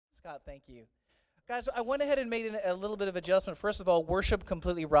Scott, thank you. Guys, I went ahead and made a little bit of adjustment. First of all, worship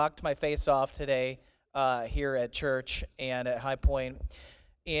completely rocked my face off today here at church and at High Point.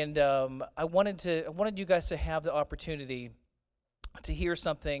 And I wanted you guys to have the opportunity to hear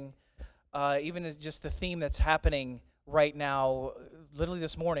something, even as just the theme that's happening right now, literally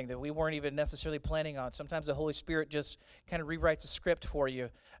this morning, that we weren't even necessarily planning on. Sometimes the Holy Spirit just kind of rewrites a script for you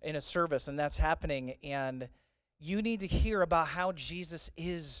in a service, and that's happening. And you need to hear about how Jesus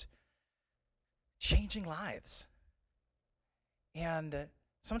is changing lives. And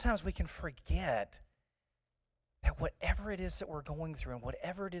sometimes we can forget that whatever it is that we're going through and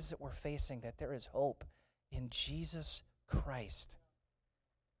whatever it is that we're facing, that there is hope in Jesus Christ.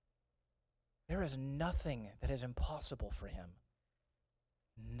 There is nothing that is impossible for him.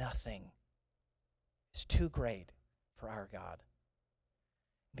 Nothing is too great for our God.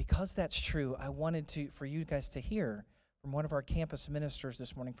 Because that's true, I wanted for you guys to hear from one of our campus ministers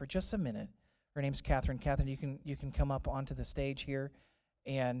this morning for just a minute. Her name's Catherine. Catherine, you can come up onto the stage here.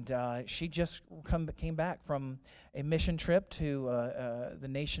 And she just came back from a mission trip to the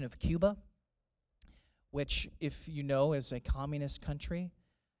nation of Cuba, which, if you know, is a communist country.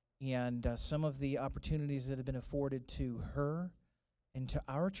 And some of the opportunities that have been afforded to her and to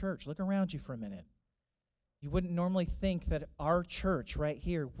our church. Look around you for a minute. You wouldn't normally think that our church right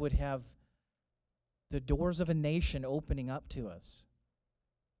here would have the doors of a nation opening up to us.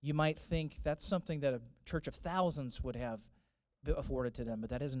 You might think that's something that a church of thousands would have afforded to them,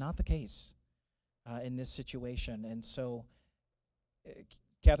 but that is not the case in this situation. And so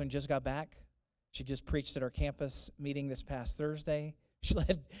Catherine just got back. She just preached at our campus meeting this past Thursday. She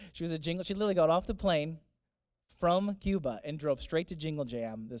literally got off the plane from Cuba and drove straight to Jingle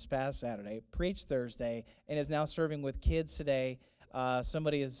Jam this past Saturday, preached Thursday, and is now serving with kids today.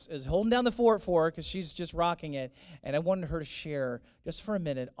 Somebody is holding down the fort for her because she's just rocking it. And I wanted her to share just for a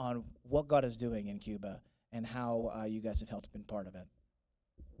minute on what God is doing in Cuba and how you guys have helped been part of it.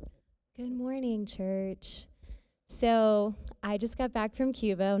 Good morning, church. So I just got back from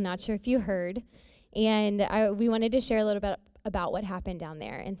Cuba. I'm not sure if you heard. And we wanted to share a little bit about what happened down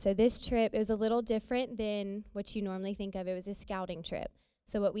there. And so this trip, it was a little different than what you normally think of. It was a scouting trip.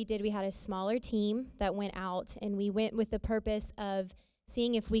 So what we did, we had a smaller team that went out, and we went with the purpose of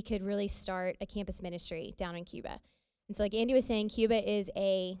seeing if we could really start a campus ministry down in Cuba. And so like Andy was saying, Cuba is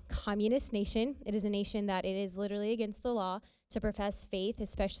a communist nation. It is a nation that it is literally against the law to profess faith,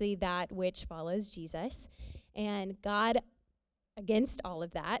 especially that which follows Jesus. And God, against all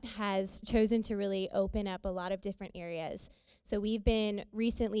of that, has chosen to really open up a lot of different areas. So we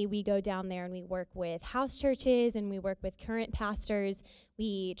go down there and we work with house churches and we work with current pastors.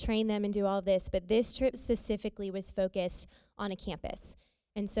 We train them and do all of this. But this trip specifically was focused on a campus.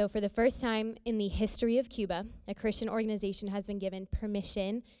 And so for the first time in the history of Cuba, a Christian organization has been given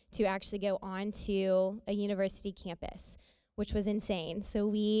permission to actually go onto a university campus, which was insane.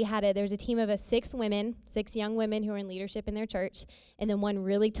 So there's a team of 6 young women who are in leadership in their church, and then one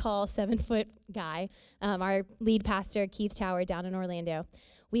really tall 7-foot guy, our lead pastor, Keith Tower, down in Orlando.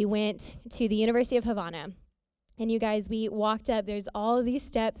 We went to the University of Havana, and you guys, we walked up. There's all of these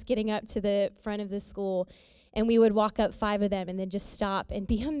steps getting up to the front of the school, and we would walk up 5 of them and then just stop and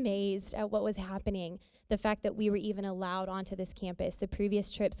be amazed at what was happening. The fact that we were even allowed onto this campus. The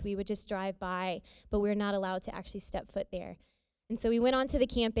previous trips, we would just drive by, but we were not allowed to actually step foot there. And so we went onto the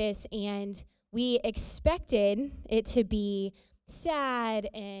campus, and we expected it to be sad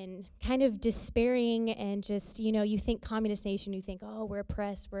and kind of despairing and just, you think communist nation, you think, oh, we're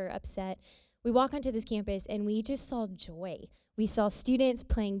oppressed, we're upset. We walk onto this campus, and we just saw joy. We saw students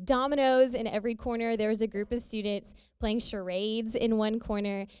playing dominoes in every corner. There was a group of students playing charades in one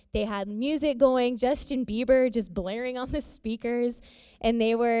corner. They had music going, Justin Bieber just blaring on the speakers, and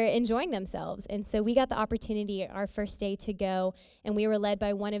they were enjoying themselves. And so we got the opportunity our first day to go, and we were led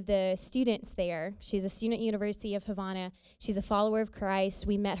by one of the students there. She's a student at University of Havana. She's a follower of Christ.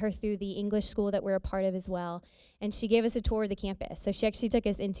 We met her through the English school that we're a part of as well. And she gave us a tour of the campus. So she actually took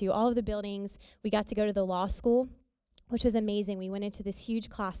us into all of the buildings. We got to go to the law school, which was amazing. We went into this huge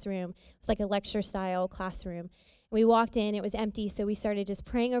classroom. It was like a lecture-style classroom. We walked in, it was empty, so we started just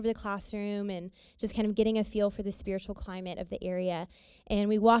praying over the classroom and just kind of getting a feel for the spiritual climate of the area. And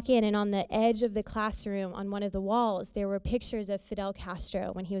we walk in, and on the edge of the classroom, on one of the walls, there were pictures of Fidel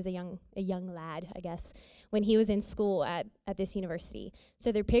Castro when he was a young lad, I guess, when he was in school at this university.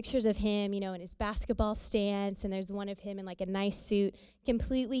 So there are pictures of him, in his basketball stance, and there's one of him in like a nice suit,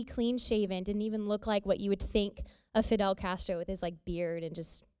 completely clean-shaven, didn't even look like what you would think of Fidel Castro with his like beard and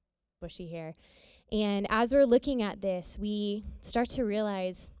just bushy hair. And as we're looking at this, we start to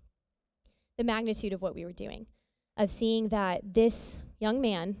realize the magnitude of what we were doing, of seeing that this young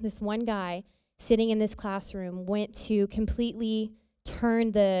man, this one guy sitting in this classroom, went to completely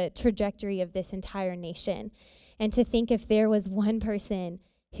turn the trajectory of this entire nation. And to think if there was one person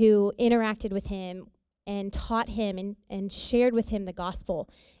who interacted with him and taught him and shared with him the gospel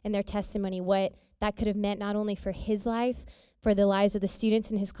and their testimony, what that could have meant not only for his life, for the lives of the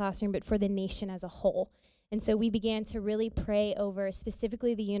students in his classroom, but for the nation as a whole. And so we began to really pray over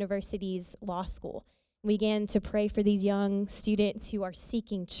specifically the university's law school. We began to pray for these young students who are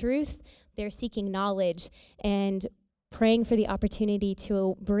seeking truth, they're seeking knowledge, and praying for the opportunity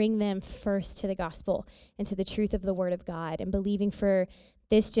to bring them first to the gospel and to the truth of the Word of God, and believing for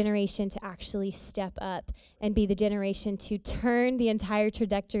this generation to actually step up and be the generation to turn the entire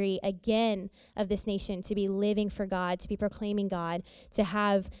trajectory again of this nation, to be living for God, to be proclaiming God, to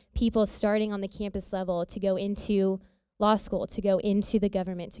have people starting on the campus level to go into law school, to go into the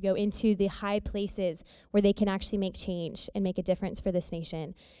government, to go into the high places where they can actually make change and make a difference for this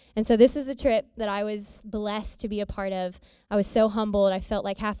nation. And so this was the trip that I was blessed to be a part of. I was so humbled. I felt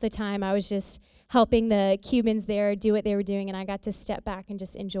like half the time I was just helping the Cubans there do what they were doing, and I got to step back and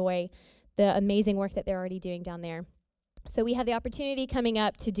just enjoy the amazing work that they're already doing down there. So we have the opportunity coming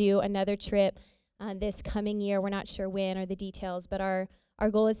up to do another trip this coming year. We're not sure when or the details, but our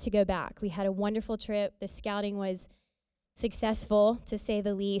goal is to go back. We had a wonderful trip. The scouting was successful, to say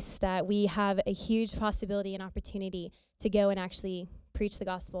the least, that we have a huge possibility and opportunity to go and actually preach the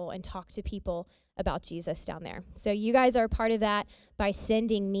gospel and talk to people about Jesus down there. So you guys are a part of that by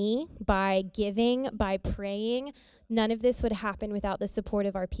sending me, by giving, by praying. None of this would happen without the support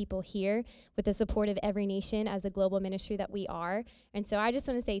of our people here, with the support of Every Nation as a global ministry that we are. And so I just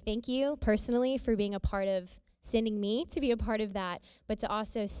want to say thank you personally for being a part of sending me to be a part of that, but to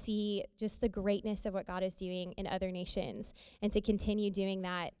also see just the greatness of what God is doing in other nations and to continue doing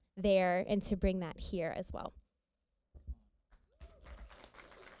that there and to bring that here as well.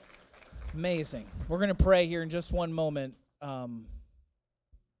 Amazing. We're going to pray here in just one moment, but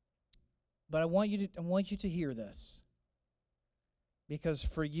I want you to hear this, because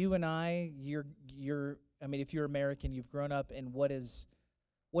for you and I, if you're American, you've grown up in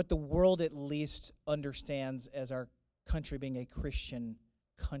what the world at least understands as our country being a Christian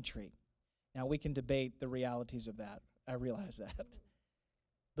country. Now, we can debate the realities of that. I realize that.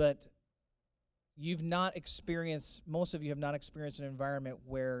 But most of you have not experienced an environment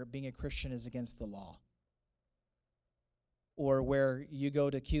where being a Christian is against the law. Or where you go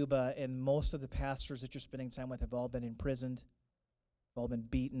to Cuba and most of the pastors that you're spending time with have all been imprisoned, have all been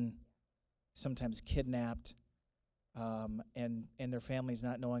beaten, sometimes kidnapped. And their families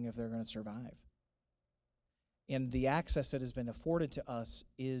not knowing if they're going to survive. And the access that has been afforded to us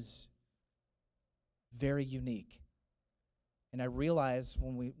is very unique. And I realize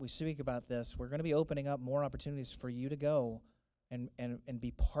when we speak about this, we're going to be opening up more opportunities for you to go and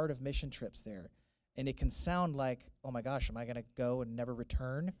be part of mission trips there. And it can sound like, oh my gosh, am I going to go and never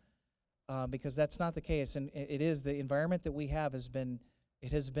return? Because that's not the case. And it is, the environment that we have has been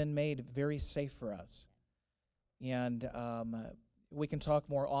made very safe for us. And we can talk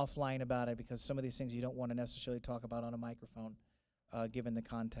more offline about it, because some of these things you don't want to necessarily talk about on a microphone, given the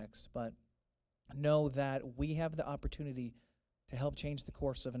context. But know that we have the opportunity to help change the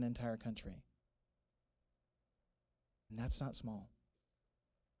course of an entire country. And that's not small.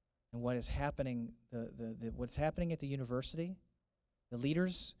 And what is happening, what's happening at the university,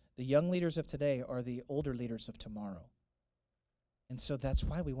 the young leaders of today are the older leaders of tomorrow. And so that's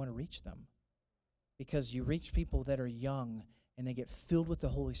why we want to reach them. Because you reach people that are young and they get filled with the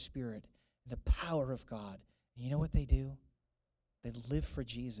Holy Spirit and the power of God. And you know what they do? They live for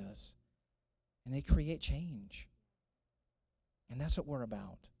Jesus and they create change. And that's what we're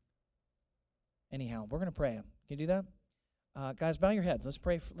about. Anyhow, we're going to pray. Can you do that? Guys, bow your heads. Let's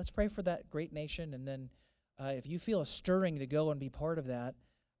pray for that great nation. And then if you feel a stirring to go and be part of that,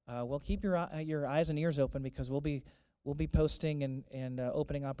 we'll keep your eyes and ears open, because we'll be posting and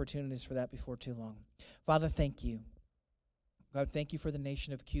opening opportunities for that before too long. Father, thank you. God, thank you for the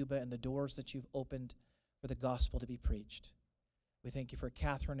nation of Cuba and the doors that you've opened for the gospel to be preached. We thank you for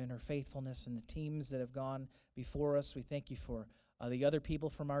Catherine and her faithfulness and the teams that have gone before us. We thank you for the other people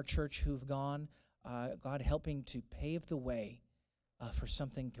from our church who've gone, God, helping to pave the way for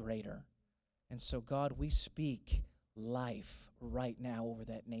something greater. And so, God, we speak life right now over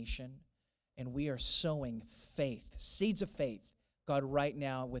that nation. And we are sowing faith, seeds of faith, God, right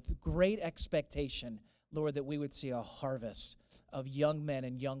now with great expectation, Lord, that we would see a harvest of young men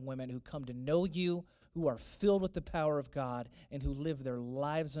and young women who come to know you, who are filled with the power of God, and who live their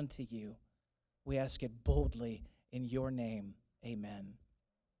lives unto you. We ask it boldly in your name. Amen.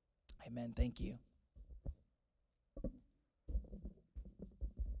 Amen. Thank you.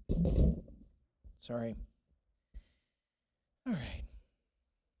 Sorry. All right.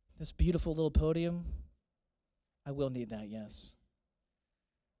 This beautiful little podium, I will need that, yes.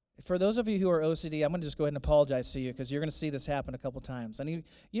 For those of you who are OCD, I'm going to just go ahead and apologize to you because you're going to see this happen a couple times. And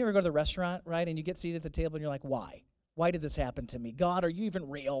you ever go to the restaurant, right, and you get seated at the table and you're like, why? Why did this happen to me? God, are you even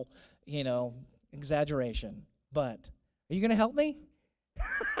real? You know, exaggeration. But are you going to help me?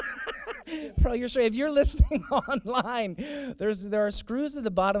 Bro, you're straight. If you're listening online, there are screws at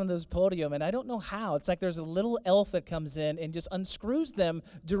the bottom of this podium, and I don't know how. It's like there's a little elf that comes in and just unscrews them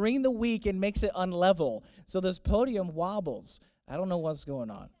during the week and makes it unlevel. So this podium wobbles. I don't know what's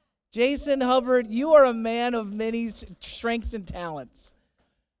going on. Jason Hubbard, you are a man of many strengths and talents.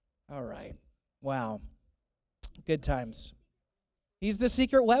 All right. Wow. Good times. He's the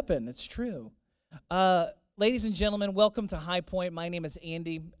secret weapon. It's true. Ladies and gentlemen, welcome to High Point. My name is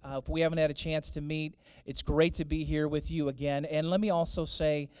Andy. If we haven't had a chance to meet, it's great to be here with you again. And let me also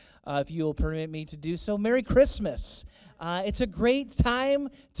say, if you will permit me to do so, Merry Christmas. It's a great time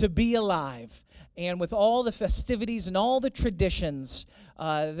to be alive. And with all the festivities and all the traditions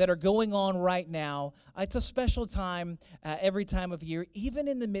that are going on right now, it's a special time every time of year, even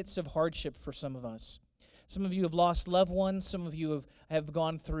in the midst of hardship for some of us. Some of you have lost loved ones. Some of you have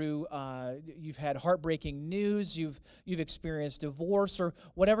gone through, you've had heartbreaking news. You've experienced divorce or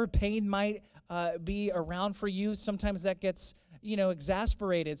whatever pain might be around for you. Sometimes that gets,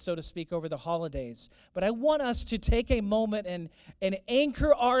 exasperated, so to speak, over the holidays. But I want us to take a moment and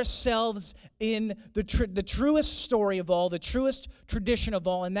anchor ourselves in the truest story of all, the truest tradition of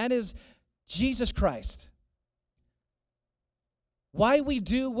all, and that is Jesus Christ. Why we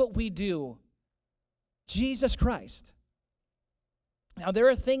do what we do. Jesus Christ. Now, there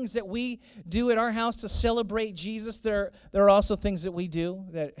are things that we do at our house to celebrate Jesus. There are also things that we do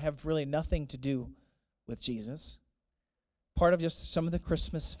that have really nothing to do with Jesus. Part of just some of the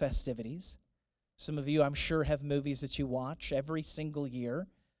Christmas festivities. Some of you, I'm sure, have movies that you watch every single year.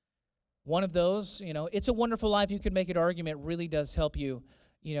 One of those, It's a Wonderful Life, you could make an argument, really does help you,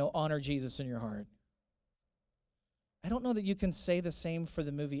 honor Jesus in your heart. I don't know that you can say the same for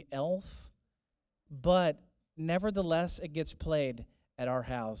the movie Elf. But nevertheless, it gets played at our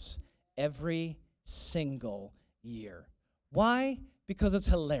house every single year. Why? Because it's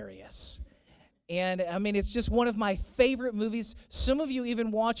hilarious. And, it's just one of my favorite movies. Some of you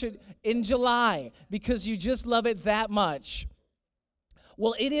even watch it in July because you just love it that much.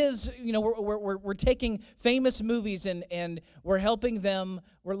 Well, it is, we're taking famous movies and we're letting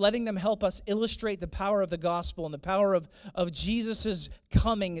them help us illustrate the power of the gospel and the power of Jesus'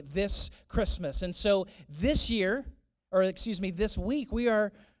 coming this Christmas. And so this week,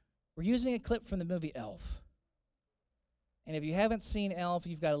 we're using a clip from the movie Elf. And if you haven't seen Elf,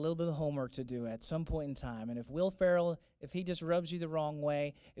 you've got a little bit of homework to do at some point in time. And if Will Ferrell, if he just rubs you the wrong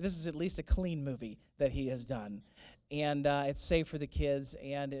way, this is at least a clean movie that he has done. And it's safe for the kids.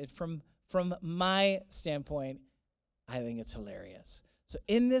 And from my standpoint, I think it's hilarious. So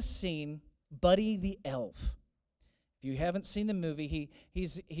in this scene, Buddy the Elf, if you haven't seen the movie,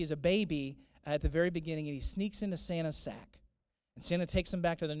 he's a baby at the very beginning, and he sneaks into Santa's sack. And Santa takes him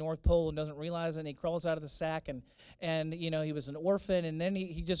back to the North Pole and doesn't realize it, and he crawls out of the sack, and he was an orphan, and then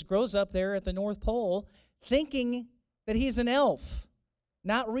he just grows up there at the North Pole thinking that he's an elf,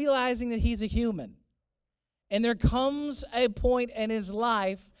 not realizing that he's a human. And there comes a point in his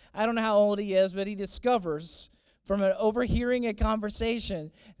life, I don't know how old he is, but he discovers from overhearing a conversation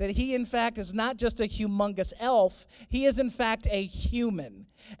that he, in fact, is not just a humongous elf, he is, in fact, a human.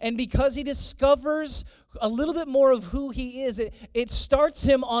 And because he discovers a little bit more of who he is, it starts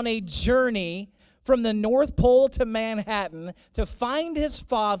him on a journey from the North Pole to Manhattan to find his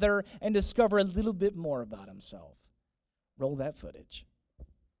father and discover a little bit more about himself. Roll that footage.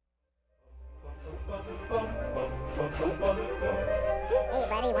 Hey,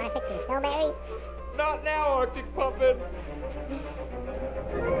 buddy, want to pick some snowberries? Not now, Arctic Pumpkin.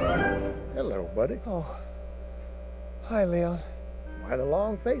 Hello, buddy. Oh. Hi, Leon. Quite a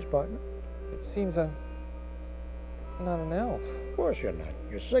long face, partner. It seems I'm not an elf. Of course you're not.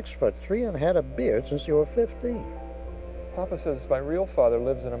 You're 6'3" and had a beard since you were 15. Papa says my real father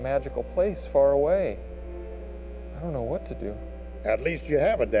lives in a magical place far away. I don't know what to do. At least you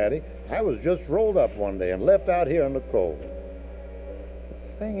have a daddy. I was just rolled up one day and left out here in the cold.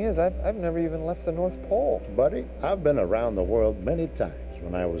 The thing is, I've never even left the North Pole. Buddy, I've been around the world many times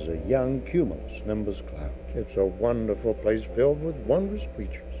when I was a young cumulus nimbus cloud. It's a wonderful place filled with wondrous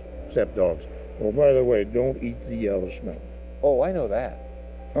creatures, except dogs. Oh, by the way, don't eat the Yellowstone. Oh, I know that.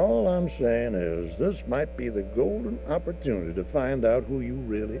 All I'm saying is this might be the golden opportunity to find out who you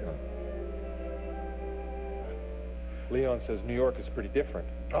really are. Leon says New York is pretty different.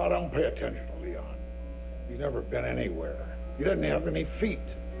 Oh, don't pay attention to Leon. He's never been anywhere. He doesn't have any feet.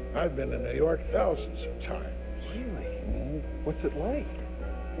 I've been in New York thousands of times. Really? What's it like?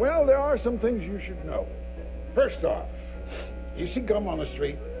 Well, there are some things you should know. First off, you see gum on the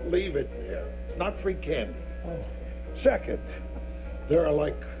street, leave it there. It's not free candy. Oh. Second, there are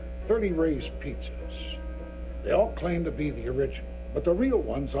like 30 Ray's pizzas. They all claim to be the original, but the real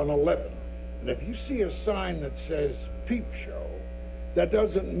one's on 11. And if you see a sign that says Peep Show, that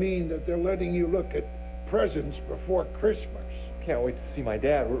doesn't mean that they're letting you look at presents before Christmas. Can't wait to see my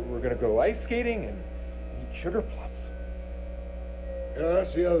dad. We're going to go ice skating and eat sugar plums. Yeah,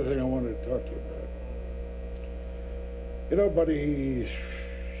 that's the other thing I wanted to talk to you about. You know, buddy,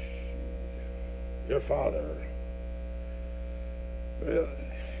 your father, well,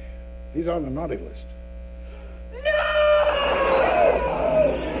 he's on the naughty list.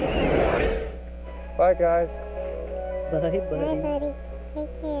 Bye, guys. Bye, Bye, buddy. buddy.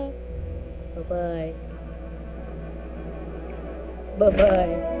 Take care. Bye-bye.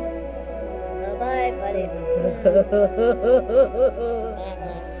 Bye-bye. Bye-bye, buddy.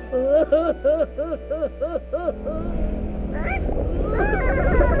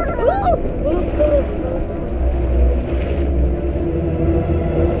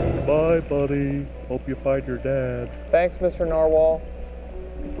 Bye, buddy. Hope you find your dad. Thanks, Mr. Narwhal.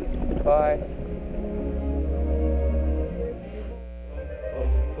 Bye.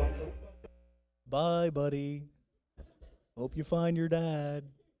 Bye, buddy. Hope you find your dad.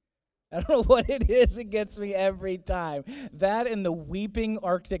 I don't know what it is. It gets me every time. That and the weeping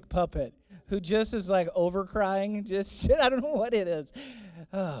Arctic puppet who just is like overcrying. Just shit. I don't know what it is.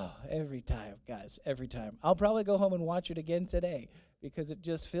 Oh, every time, guys. Every time. I'll probably go home and watch it again today because it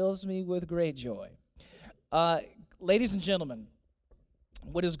just fills me with great joy. Ladies and gentlemen,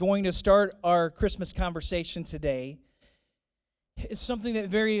 what is going to start our Christmas conversation today is something that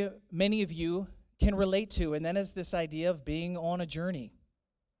very many of you can relate to, and that is this idea of being on a journey,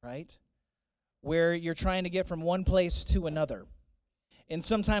 right? Where you're trying to get from one place to another. And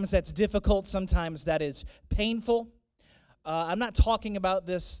sometimes that's difficult, sometimes that is painful. I'm not talking about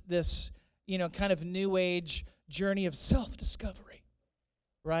this kind of new age journey of self-discovery,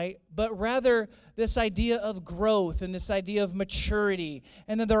 right? But rather this idea of growth and this idea of maturity.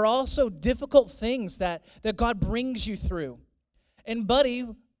 And then there are also difficult things that God brings you through. And buddy,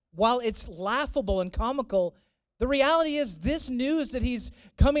 while it's laughable and comical, the reality is this news that he's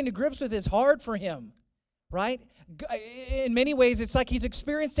coming to grips with is hard for him, right? In many ways, it's like he's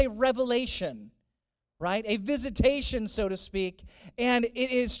experienced a revelation, right? A visitation, so to speak, and it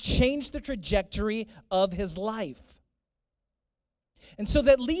has changed the trajectory of his life. And so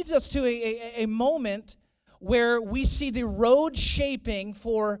that leads us to a moment where we see the road shaping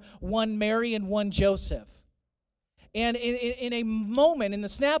for one Mary and one Joseph. And in a moment, in the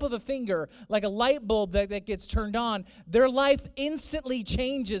snap of a finger, like a light bulb that gets turned on, their life instantly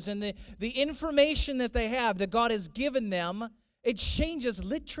changes. And the information that they have, that God has given them, it changes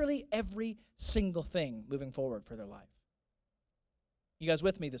literally every single thing moving forward for their life. You guys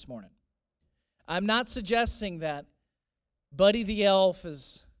with me this morning? I'm not suggesting that Buddy the Elf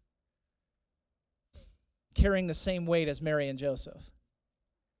is carrying the same weight as Mary and Joseph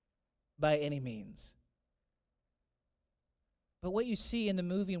by any means. But what you see in the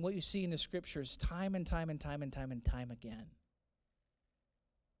movie and what you see in the scriptures time and time and time and time and time again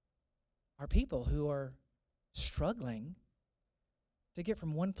are people who are struggling to get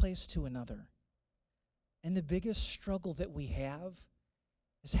from one place to another. And the biggest struggle that we have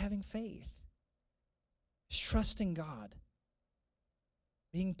is having faith. Is trusting God.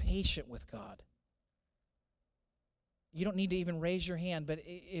 Being patient with God. You don't need to even raise your hand, but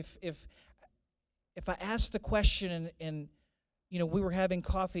if I ask the question and we were having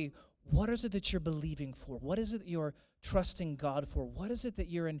coffee, what is it that you're believing for? What is it that you're trusting God for? What is it that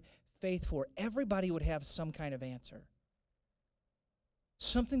you're in faith for? Everybody would have some kind of answer.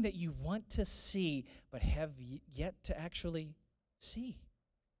 Something that you want to see, but have yet to actually see.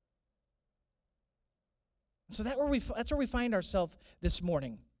 So that's where we find ourselves this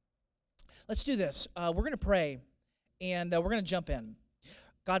morning. Let's do this. We're going to pray, and we're going to jump in.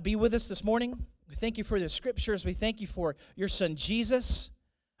 God, be with us this morning. We thank you for the scriptures. We thank you for your son, Jesus.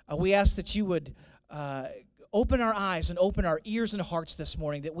 We ask that you would open our eyes and open our ears and hearts this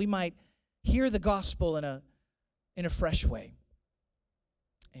morning, that we might hear the gospel in a fresh way.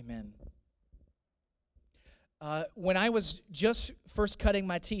 Amen. When I was just first cutting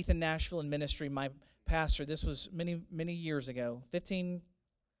my teeth in Nashville in ministry, my pastor, this was many, many years ago, 15,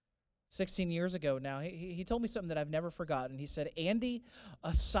 16 years ago now, he told me something that I've never forgotten. He said, Andy,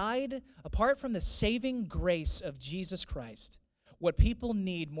 apart from the saving grace of Jesus Christ, what people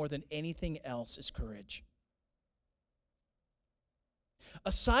need more than anything else is courage.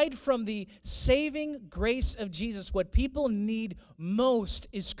 Aside from the saving grace of Jesus, what people need most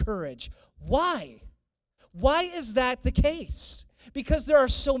is courage. Why? Why is that the case? Because there are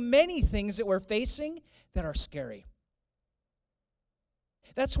so many things that we're facing that are scary.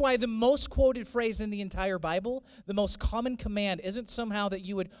 That's why the most quoted phrase in the entire Bible, the most common command, isn't somehow that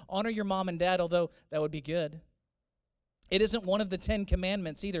you would honor your mom and dad, although that would be good. It isn't one of the 10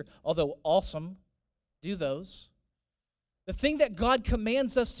 commandments either, although awesome. Do those. The thing that God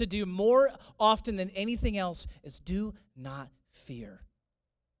commands us to do more often than anything else is do not fear.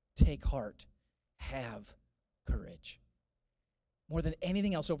 Take heart. Have courage. More than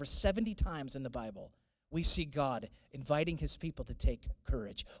anything else, over 70 times in the Bible, we see God inviting his people to take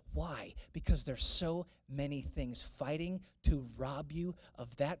courage. Why? Because there's so many things fighting to rob you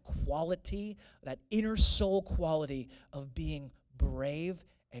of that quality, that inner soul quality of being brave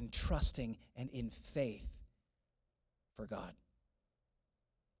and trusting and in faith for God.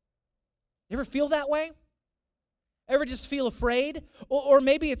 You ever feel that way? Ever just feel afraid? Or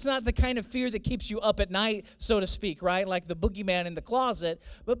maybe it's not the kind of fear that keeps you up at night, so to speak, right? Like the boogeyman in the closet.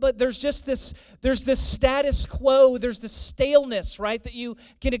 But there's just this status quo, there's this staleness, right, that you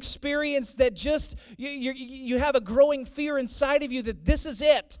can experience that just, you have a growing fear inside of you that this is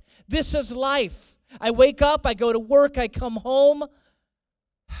it. This is life. I wake up, I go to work, I come home.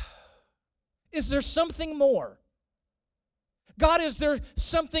 Is there something more? God, is there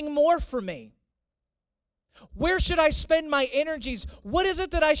something more for me? Where should I spend my energies? What is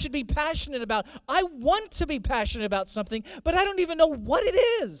it that I should be passionate about? I want to be passionate about something, but I don't even know what it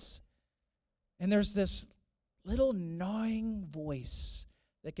is. And there's this little gnawing voice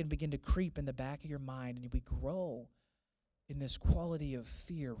that can begin to creep in the back of your mind, and we grow in this quality of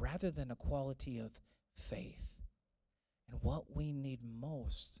fear rather than a quality of faith. And what we need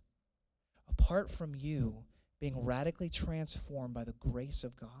most, apart from you being radically transformed by the grace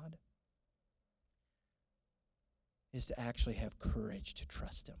of God, is to actually have courage to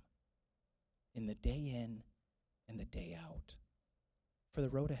trust him in the day in and the day out for the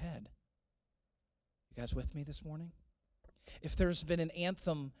road ahead. You guys with me this morning? If there's been an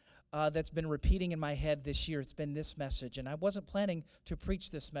anthem that's been repeating in my head this year, it's been this message. And I wasn't planning to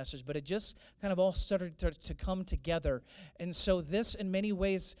preach this message, but it just kind of all started to come together. And so this, in many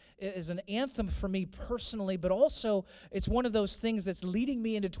ways, is an anthem for me personally, but also it's one of those things that's leading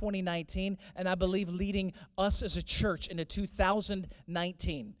me into 2019, and I believe leading us as a church into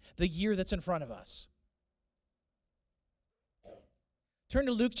 2019, the year that's in front of us. Turn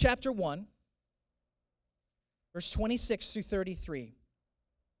to Luke chapter 1, verse 26 through 33.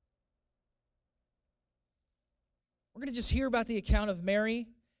 We're going to just hear about the account of Mary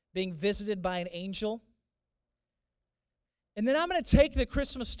being visited by an angel. And then I'm going to take the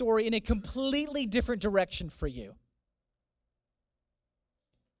Christmas story in a completely different direction for you.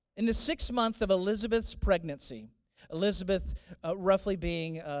 In the 6th month of Elizabeth's pregnancy, Elizabeth roughly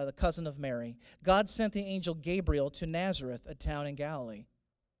being the cousin of Mary, God sent the angel Gabriel to Nazareth, a town in Galilee,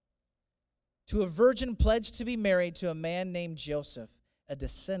 to a virgin pledged to be married to a man named Joseph, a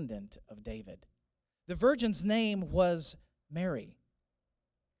descendant of David. The virgin's name was Mary.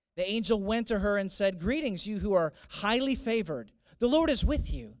 The angel went to her and said, "Greetings, you who are highly favored. The Lord is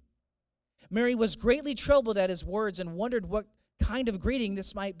with you." Mary was greatly troubled at his words and wondered what kind of greeting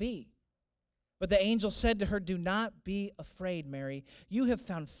this might be. But the angel said to her, "Do not be afraid, Mary. You have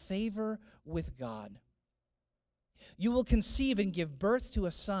found favor with God. You will conceive and give birth to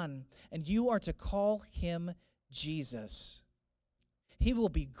a son, and you are to call him Jesus. He will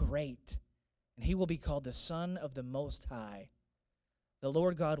be great, and he will be called the Son of the Most High. The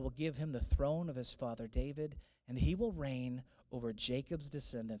Lord God will give him the throne of his father David, and he will reign over Jacob's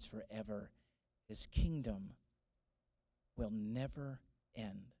descendants forever. His kingdom will never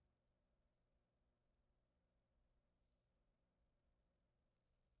end."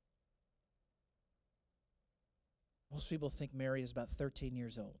 Most people think Mary is about 13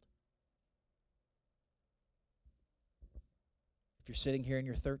 years old. If you're sitting here and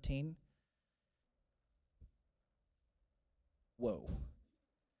you're 13, whoa.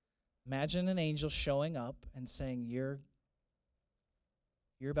 Imagine an angel showing up and saying, you're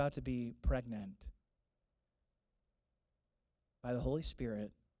about to be pregnant by the Holy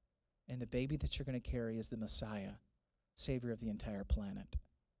Spirit, and the baby that you're going to carry is the Messiah, Savior of the entire planet.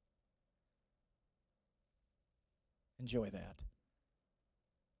 Enjoy that.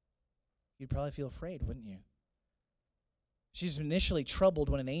 You'd probably feel afraid, wouldn't you? She's initially troubled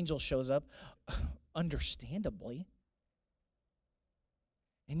when an angel shows up, understandably.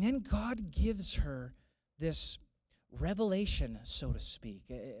 And then God gives her this revelation, so to speak,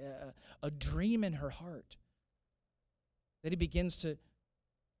 a dream in her heart that he begins to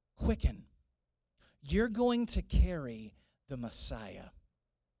quicken. You're going to carry the Messiah,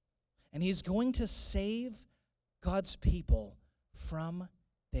 and he's going to save God's people from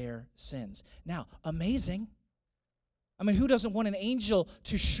their sins. Now, amazing. I mean, who doesn't want an angel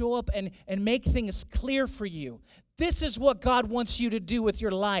to show up and make things clear for you? This is what God wants you to do with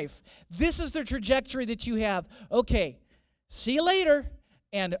your life. This is the trajectory that you have. Okay, see you later.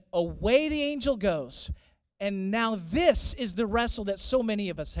 And away the angel goes. And now this is the wrestle that so many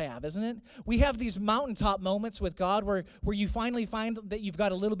of us have, isn't it? We have these mountaintop moments with God where you finally find that you've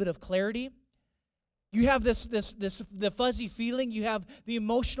got a little bit of clarity. You have the fuzzy feeling. You have the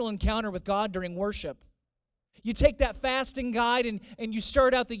emotional encounter with God during worship. You take that fasting guide and you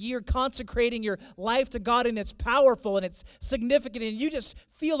start out the year consecrating your life to God, and it's powerful and it's significant, and you just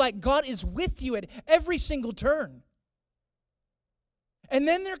feel like God is with you at every single turn. And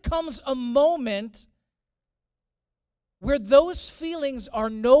then there comes a moment where those feelings are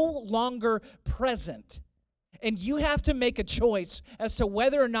no longer present, and you have to make a choice as to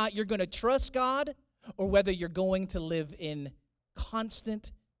whether or not you're going to trust God or whether you're going to live in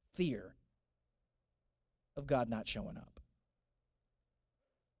constant fear of God not showing up.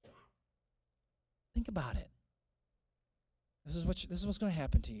 Think about it. This is what's going to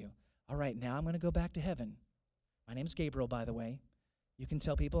happen to you. All right, now I'm going to go back to heaven. My name's Gabriel, by the way. You can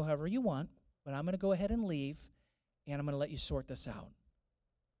tell people however you want, but I'm going to go ahead and leave, and I'm going to let you sort this out.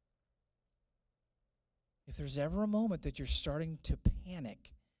 If there's ever a moment that you're starting to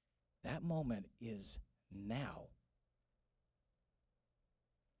panic, that moment is now.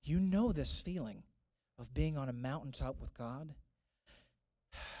 You know this feeling of being on a mountaintop with God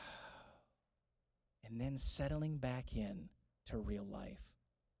and then settling back in to real life.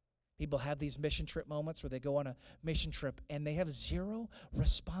 People have these mission trip moments where they go on a mission trip and they have zero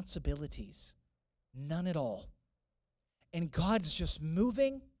responsibilities, none at all. And God's just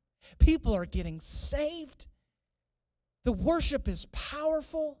moving. People are getting saved. The worship is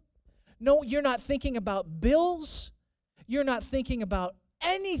powerful. No, you're not thinking about bills. You're not thinking about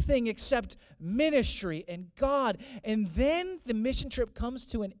anything except ministry and God. And then the mission trip comes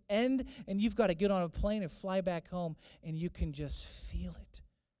to an end, and you've got to get on a plane and fly back home, and you can just feel it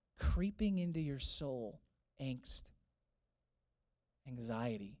creeping into your soul. Angst,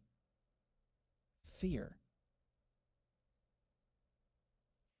 anxiety, fear.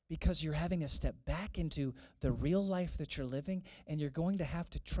 Because you're having to step back into the real life that you're living, and you're going to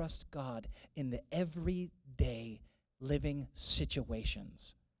have to trust God in the everyday living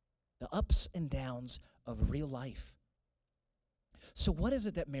situations, the ups and downs of real life. So what is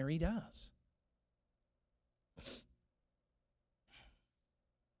it that Mary does?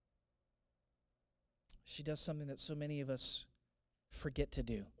 She does something that so many of us forget to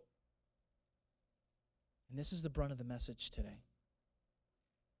do. And this is the brunt of the message today.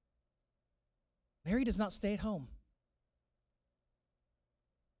 Mary does not stay at home.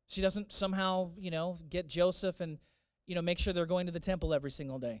 She doesn't somehow, get Joseph and, make sure they're going to the temple every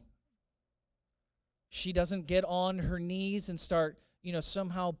single day. She doesn't get on her knees and start,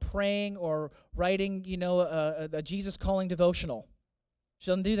 somehow praying or writing, a Jesus calling devotional.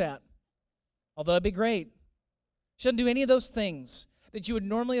 She doesn't do that. Although it'd be great. She doesn't do any of those things that you would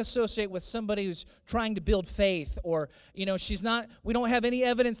normally associate with somebody who's trying to build faith, or, we don't have any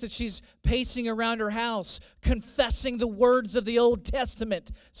evidence that she's pacing around her house, confessing the words of the Old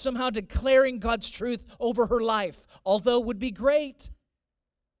Testament, somehow declaring God's truth over her life, although it would be great.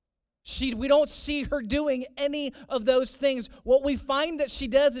 We don't see her doing any of those things. What we find that she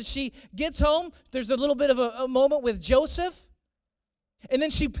does is she gets home, there's a little bit of a moment with Joseph, and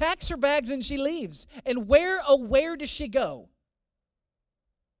then she packs her bags and she leaves. And where does she go?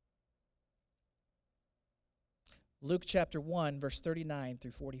 Luke chapter 1, verse 39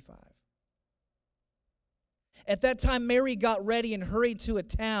 through 45. At that time, Mary got ready and hurried to a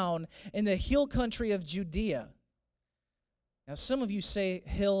town in the hill country of Judea. Now, some of you say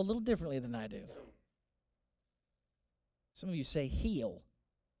hill a little differently than I do. Some of you say heel.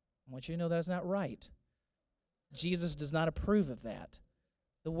 I want you to know that's not right. Jesus does not approve of that.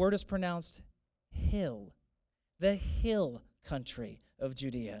 The word is pronounced hill, the hill country of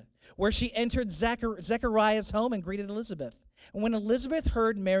Judea, where she entered Zechariah's home and greeted Elizabeth. And when Elizabeth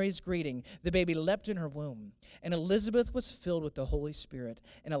heard Mary's greeting, the baby leapt in her womb. And Elizabeth was filled with the Holy Spirit.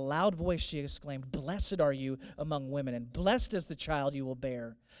 In a loud voice she exclaimed, "Blessed are you among women, and blessed is the child you will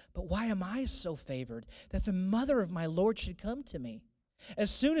bear. But why am I so favored that the mother of my Lord should come to me?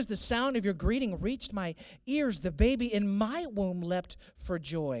 As soon as the sound of your greeting reached my ears, the baby in my womb leapt for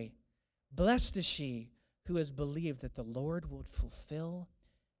joy. Blessed is she who has believed that the Lord would fulfill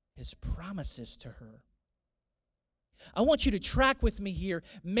his promises to her. I want you to track with me here.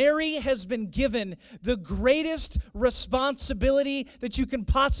 Mary has been given the greatest responsibility that you can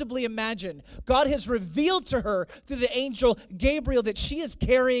possibly imagine. God has revealed to her through the angel Gabriel that she is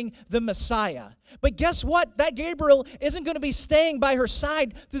carrying the Messiah. But guess what? That Gabriel isn't going to be staying by her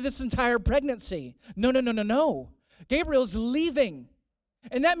side through this entire pregnancy. No. Gabriel's leaving.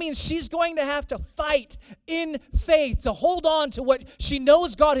 And that means she's going to have to fight in faith to hold on to what she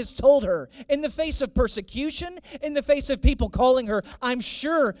knows God has told her in the face of persecution, in the face of people calling her, I'm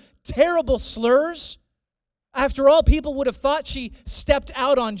sure, terrible slurs. After all, people would have thought she stepped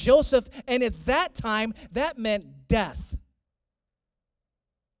out on Joseph, and at that time, that meant death.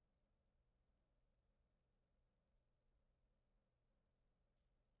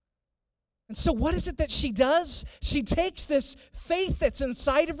 And so what is it that she does? She takes this faith that's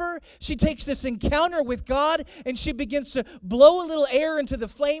inside of her, she takes this encounter with God, and she begins to blow a little air into the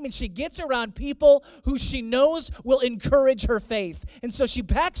flame, and she gets around people who she knows will encourage her faith. And so she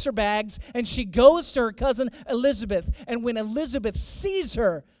packs her bags, and she goes to her cousin Elizabeth. And when Elizabeth sees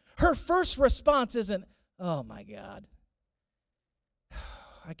her, her first response isn't, oh my God,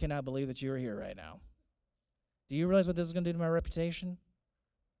 I cannot believe that you are here right now. Do you realize what this is going to do to my reputation?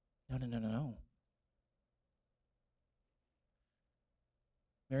 No.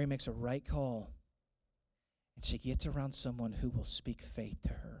 Mary makes a right call, and she gets around someone who will speak faith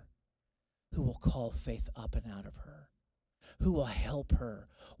to her, who will call faith up and out of her, who will help her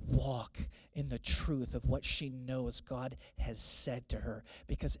walk in the truth of what she knows God has said to her.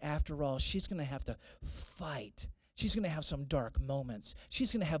 Because after all, she's going to have to fight. She's going to have some dark moments.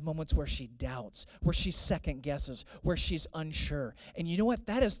 She's going to have moments where she doubts, where she second guesses, where she's unsure. And you know what?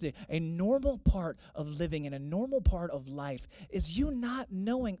 That is a normal part of living, and a normal part of life is you not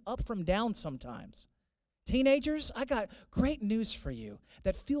knowing up from down sometimes. Teenagers, I got great news for you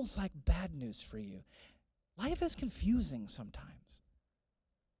that feels like bad news for you. Life is confusing sometimes.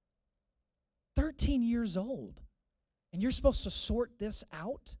 13 years old, and you're supposed to sort this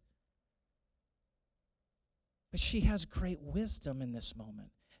out? But she has great wisdom in this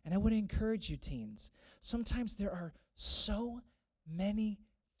moment. And I would encourage you, teens, sometimes there are so many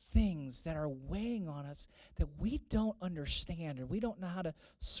things that are weighing on us that we don't understand or we don't know how to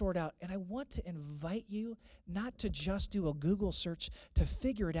sort out. And I want to invite you not to just do a Google search to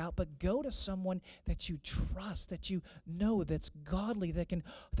figure it out, but go to someone that you trust, that you know, that's godly, that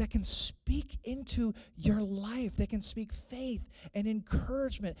can speak into your life, that can speak faith and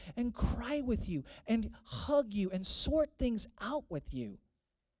encouragement and cry with you and hug you and sort things out with you.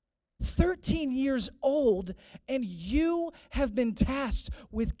 13 years old, and you have been tasked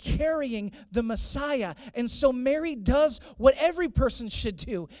with carrying the Messiah. And so Mary does what every person should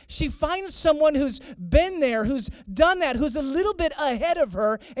do. She finds someone who's been there, who's done that, who's a little bit ahead of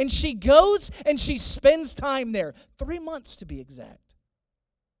her, and she goes and she spends time there. 3 months to be exact.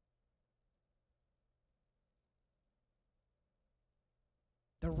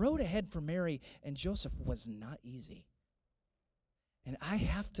 The road ahead for Mary and Joseph was not easy. And I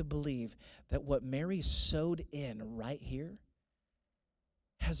have to believe that what Mary sowed in right here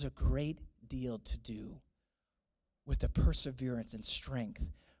has a great deal to do with the perseverance and strength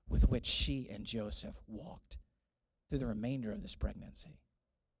with which she and Joseph walked through the remainder of this pregnancy.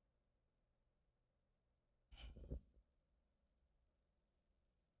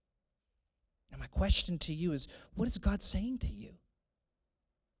 And my question to you is, what is God saying to you?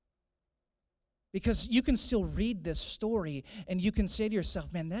 Because you can still read this story and you can say to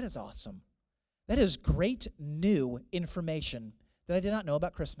yourself, man, that is awesome. That is great new information that I did not know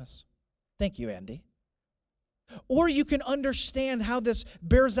about Christmas. Thank you, Andy. Or you can understand how this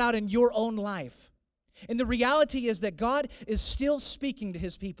bears out in your own life. And the reality is that God is still speaking to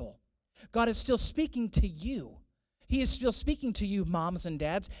his people. God is still speaking to you. He is still speaking to you, moms and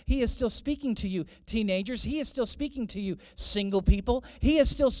dads. He is still speaking to you, teenagers. He is still speaking to you, single people. He is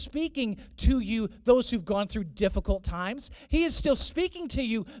still speaking to you, those who've gone through difficult times. He is still speaking to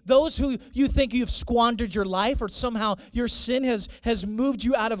you, those who you think you've squandered your life, or somehow your sin has moved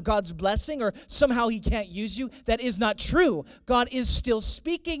you out of God's blessing, or somehow he can't use you. That is not true. God is still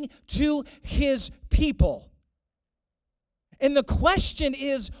speaking to his people. And the question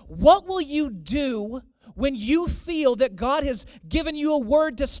is, what will you do when you feel that God has given you a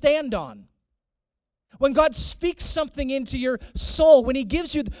word to stand on? When God speaks something into your soul, when he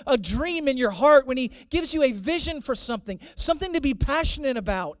gives you a dream in your heart, when he gives you a vision for something to be passionate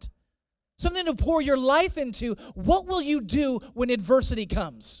about, something to pour your life into, what will you do when adversity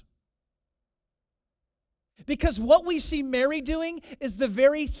comes? Because what we see Mary doing is the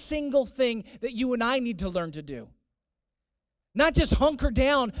very single thing that you and I need to learn to do. Not just hunker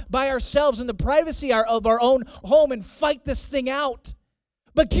down by ourselves in the privacy of our own home and fight this thing out,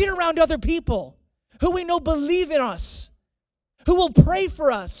 but get around other people who we know believe in us, who will pray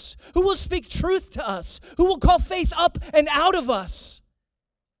for us, who will speak truth to us, who will call faith up and out of us.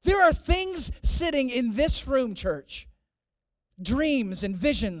 There are things sitting in this room, church, dreams and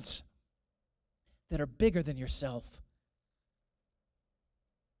visions that are bigger than yourself.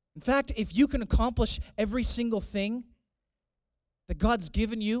 In fact, if you can accomplish every single thing that God's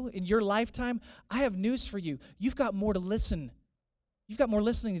given you in your lifetime, I have news for you. You've got more to listen. You've got more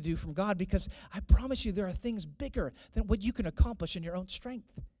listening to do from God, because I promise you there are things bigger than what you can accomplish in your own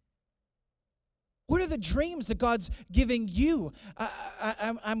strength. What are the dreams that God's giving you?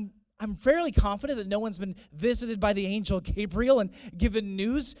 I'm fairly confident that no one's been visited by the angel Gabriel and given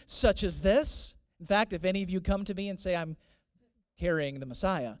news such as this. In fact, if any of you come to me and say, I'm carrying the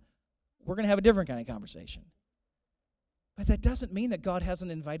Messiah, we're going to have a different kind of conversation. But that doesn't mean that God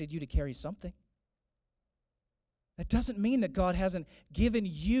hasn't invited you to carry something. That doesn't mean that God hasn't given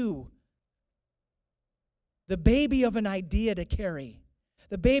you the baby of an idea to carry,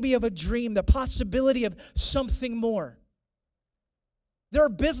 the baby of a dream, the possibility of something more. There are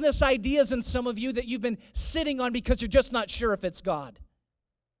business ideas in some of you that you've been sitting on because you're just not sure if it's God.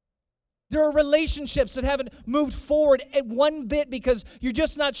 There are relationships that haven't moved forward one bit because you're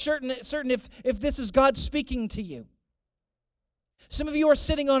just not certain if this is God speaking to you. Some of you are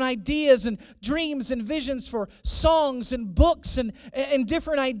sitting on ideas and dreams and visions for songs and books and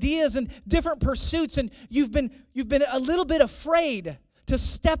different ideas and different pursuits, and you've been a little bit afraid to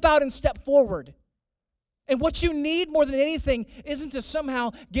step out and step forward. And what you need more than anything isn't to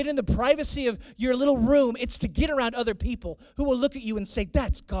somehow get in the privacy of your little room. It's to get around other people who will look at you and say,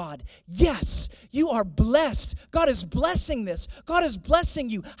 that's God. Yes, you are blessed. God is blessing this. God is blessing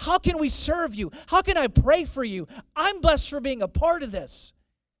you. How can we serve you? How can I pray for you? I'm blessed for being a part of this.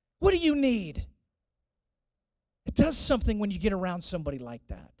 What do you need? It does something when you get around somebody like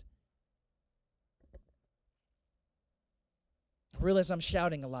that. I realize I'm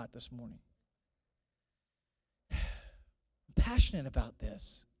shouting a lot this morning. Passionate about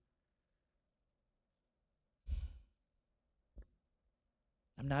this.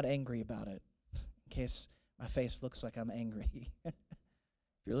 I'm not angry about it, in case my face looks like I'm angry. If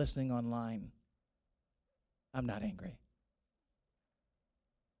you're listening online, I'm not angry.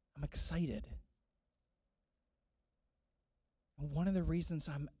 I'm excited. And one of the reasons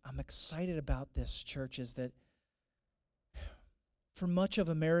I'm excited about this, church, is that for much of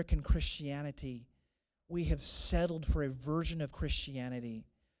American Christianity, we have settled for a version of Christianity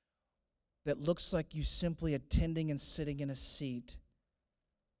that looks like you simply attending and sitting in a seat,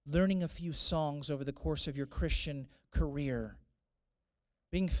 learning a few songs over the course of your Christian career,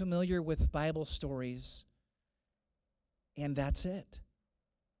 being familiar with Bible stories, and that's it.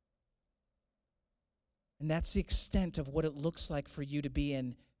 And that's the extent of what it looks like for you to be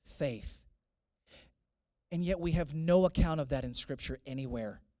in faith. And yet we have no account of that in Scripture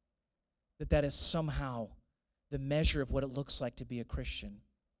anywhere. That is somehow the measure of what it looks like to be a Christian.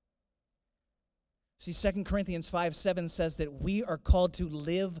 See, 2 Corinthians 5:7 says that we are called to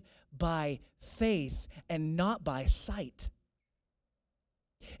live by faith and not by sight.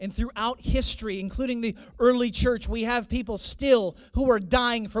 And throughout history, including the early church, we have people still who are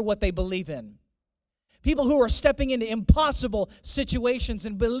dying for what they believe in. People who are stepping into impossible situations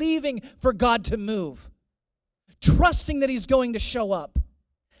and believing for God to move. Trusting that He's going to show up.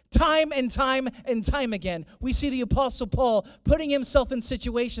 Time and time and time again, we see the Apostle Paul putting himself in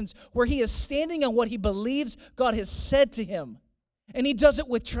situations where he is standing on what he believes God has said to him. And he does it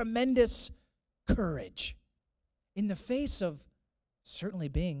with tremendous courage in the face of certainly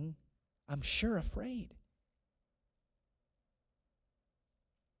being, I'm sure, afraid.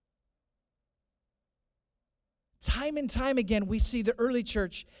 Time and time again, we see the early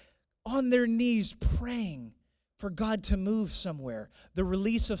church on their knees praying for God to move somewhere, the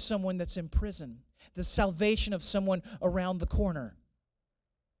release of someone that's in prison, the salvation of someone around the corner.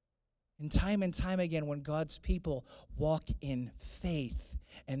 And time again, when God's people walk in faith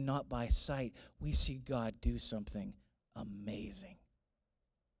and not by sight, we see God do something amazing.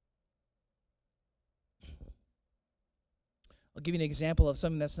 I'll give you an example of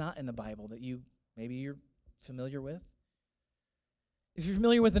something that's not in the Bible that maybe you're familiar with. If you're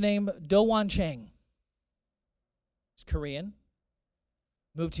familiar with the name Do Wan Chang, he's Korean,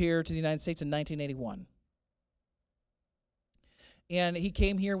 moved here to the United States in 1981. And he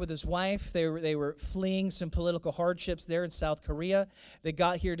came here with his wife. They were fleeing some political hardships there in South Korea. They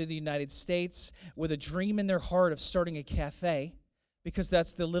got here to the United States with a dream in their heart of starting a cafe, because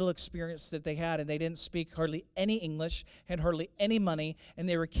that's the little experience that they had, and they didn't speak hardly any English, had hardly any money, and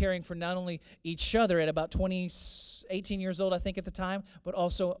they were caring for not only each other at about 18 years old, I think, at the time, but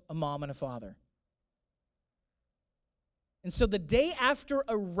also a mom and a father. And so the day after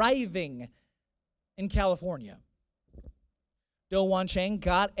arriving in California, Do Wan Chang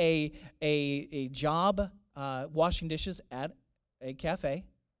got a job washing dishes at a cafe,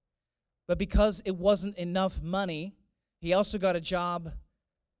 but because it wasn't enough money, he also got a job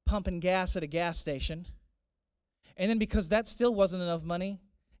pumping gas at a gas station. And then because that still wasn't enough money,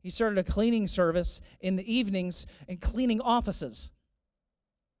 he started a cleaning service in the evenings and cleaning offices.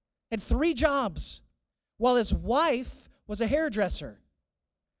 Had 3 jobs, while his wife was a hairdresser.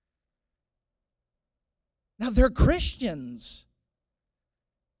 Now they're Christians,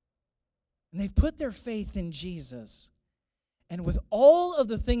 and they've put their faith in Jesus. And with all of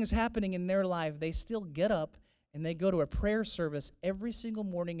the things happening in their life, they still get up and they go to a prayer service every single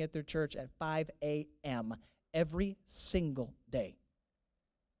morning at their church at 5 a.m. every single day.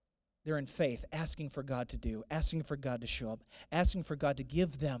 They're in faith, asking for God to do, asking for God to show up, asking for God to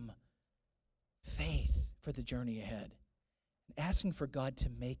give them faith for the journey ahead, asking for God to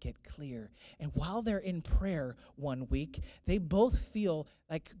make it clear. And while they're in prayer one week, they both feel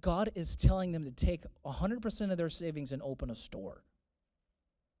like God is telling them to take 100% of their savings and open a store.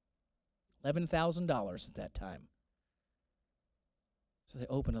 $11,000 at that time. So they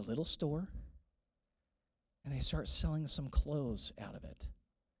open a little store, and they start selling some clothes out of it.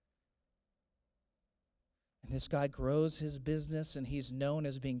 And this guy grows his business, and he's known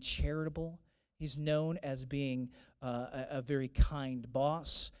as being charitable. He's known as being a very kind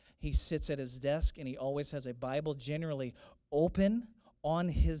boss. He sits at his desk, and he always has a Bible generally open on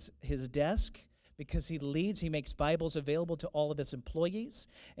his desk, because he leads. He makes Bibles available to all of his employees,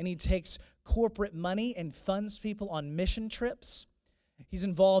 and he takes corporate money and funds people on mission trips. He's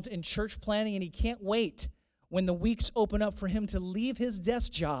involved in church planning, and he can't wait when the weeks open up for him to leave his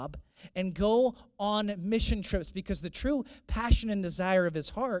desk job and go on mission trips, because the true passion and desire of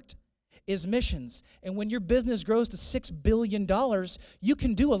his heart is missions. And when your business grows to $6 billion, you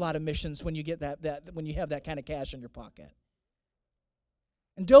can do a lot of missions when you get when you have that kind of cash in your pocket.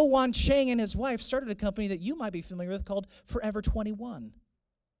 And Do Wan Chang and his wife started a company that you might be familiar with called Forever 21.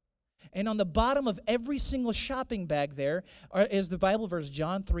 And on the bottom of every single shopping bag there is the Bible verse,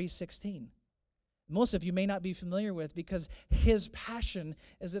 John 3:16. Most of you may not be familiar with, because his passion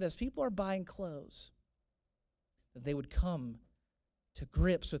is that as people are buying clothes, that they would come to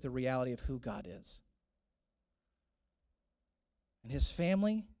grips with the reality of who God is. And his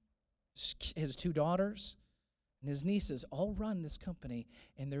family, his 2 daughters, and his nieces all run this company,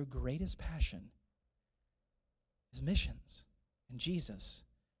 and their greatest passion is missions and Jesus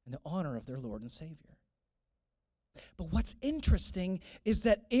and the honor of their Lord and Savior. But what's interesting is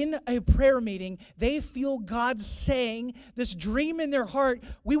that in a prayer meeting, they feel God saying this dream in their heart: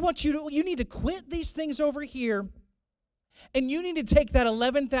 you need to quit these things over here, and you need to take that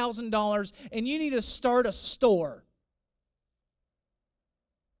 $11,000 and you need to start a store.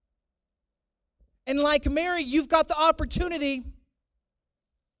 And like Mary, you've got the opportunity.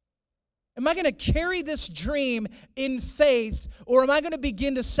 Am I going to carry this dream in faith, or am I going to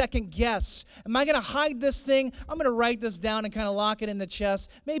begin to second guess? Am I going to hide this thing? I'm going to write this down and kind of lock it in the chest.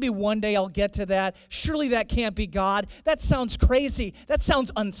 Maybe one day I'll get to that. Surely that can't be God. That sounds crazy. That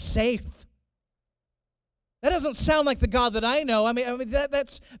sounds unsafe. That doesn't sound like the God that I know. I mean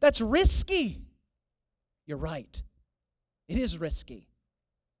that's risky. You're right. It is risky.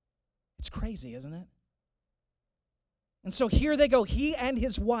 It's crazy, isn't it? And so here they go, he and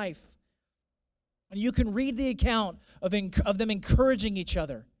his wife. And you can read the account of them encouraging each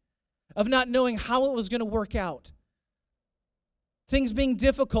other, of not knowing how it was going to work out. Things being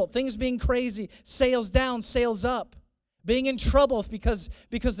difficult, things being crazy, sales down, sales up, being in trouble because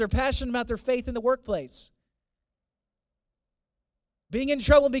they're passionate about their faith in the workplace. Being in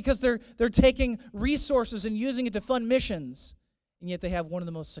trouble because they're taking resources and using it to fund missions. And yet they have one of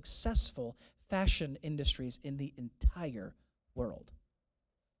the most successful fashion industries in the entire world.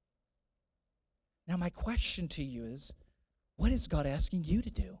 Now my question to you is, what is God asking you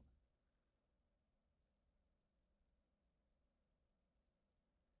to do?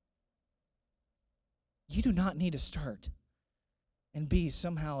 You do not need to start and be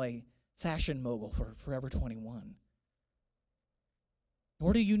somehow a fashion mogul for Forever 21.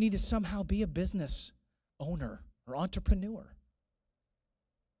 Nor do you need to somehow be a business owner or entrepreneur.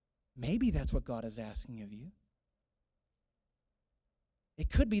 Maybe that's what God is asking of you. It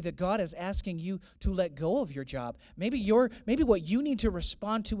could be that God is asking you to let go of your job. Maybe what you need to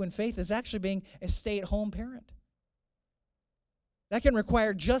respond to in faith is actually being a stay-at-home parent. That can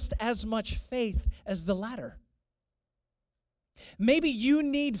require just as much faith as the latter. Maybe you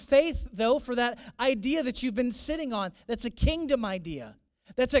need faith, though, for that idea that you've been sitting on. That's a kingdom idea.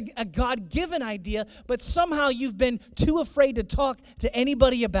 That's a God-given idea, but somehow you've been too afraid to talk to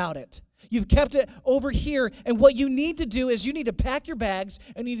anybody about it. You've kept it over here, and what you need to do is you need to pack your bags,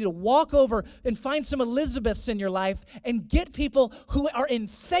 and you need to walk over and find some Elizabeths in your life and get people who are in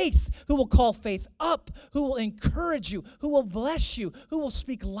faith, who will call faith up, who will encourage you, who will bless you, who will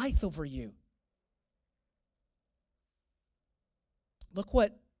speak life over you. Look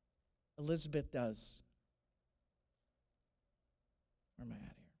what Elizabeth does. Where am I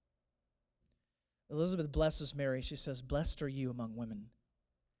at here? Elizabeth blesses Mary. She says, "Blessed are you among women."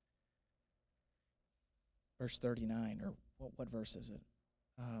 Verse 39, or what verse is it?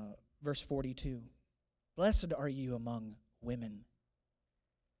 Verse 42. "Blessed are you among women.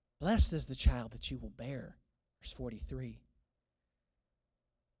 Blessed is the child that you will bear." Verse 43.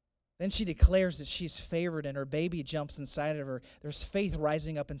 Then she declares that she's favored and her baby jumps inside of her. There's faith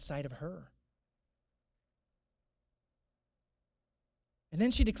rising up inside of her. And then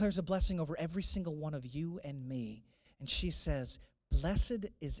she declares a blessing over every single one of you and me. And she says, "Blessed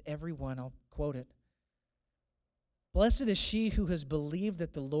is everyone," I'll quote it. "Blessed is she who has believed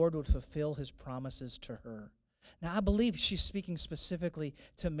that the Lord would fulfill his promises to her." Now, I believe she's speaking specifically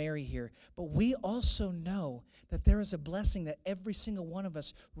to Mary here, but we also know that there is a blessing that every single one of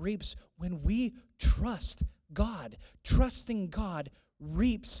us reaps when we trust God. Trusting God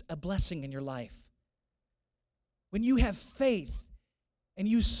reaps a blessing in your life. When you have faith and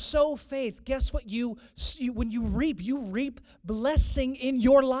you sow faith, guess what? When you reap blessing in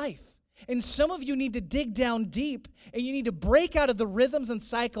your life. And some of you need to dig down deep, and you need to break out of the rhythms and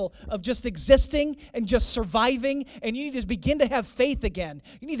cycle of just existing and just surviving, and you need to begin to have faith again.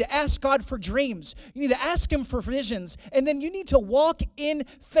 You need to ask God for dreams. You need to ask him for visions, and then you need to walk in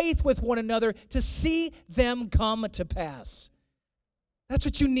faith with one another to see them come to pass. That's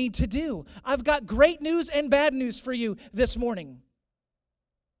what you need to do. I've got great news and bad news for you this morning.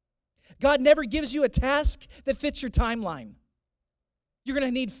 God never gives you a task that fits your timeline. You're going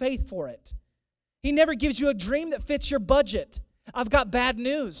to need faith for it. He never gives you a dream that fits your budget. I've got bad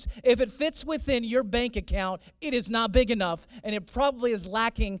news. If it fits within your bank account, it is not big enough, and it probably is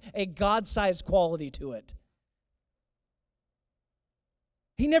lacking a God-sized quality to it.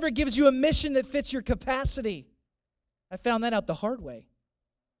 He never gives you a mission that fits your capacity. I found that out the hard way,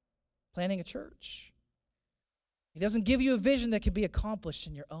 planning a church. He doesn't give you a vision that can be accomplished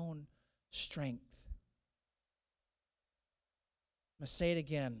in your own strength. I'm going to say it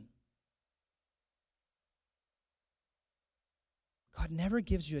again. God never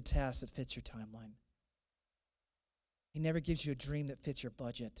gives you a task that fits your timeline. He never gives you a dream that fits your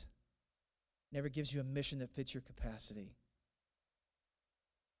budget. Never gives you a mission that fits your capacity.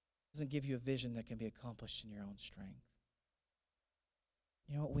 Doesn't give you a vision that can be accomplished in your own strength.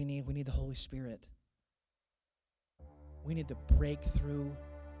 You know what we need? We need the Holy Spirit. We need the breakthrough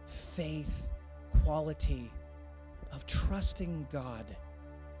faith quality of trusting God,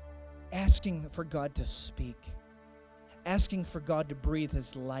 asking for God to speak, asking for God to breathe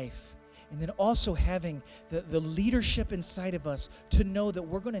his life, and then also having the leadership inside of us to know that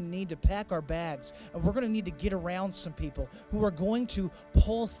we're going to need to pack our bags, and we're going to need to get around some people who are going to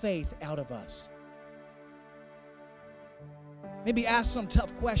pull faith out of us. Maybe ask some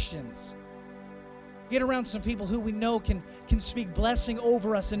tough questions. Get around some people who we know can speak blessing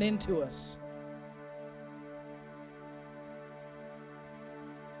over us and into us.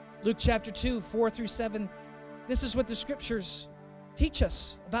 Luke chapter 2, 4 through 7, this is what the scriptures teach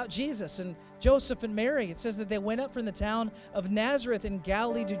us about Jesus and Joseph and Mary. It says that they went up from the town of Nazareth in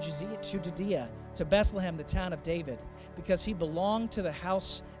Galilee to Judea, to Bethlehem, the town of David, because he belonged to the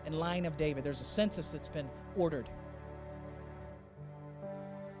house and line of David. There's a census that's been ordered.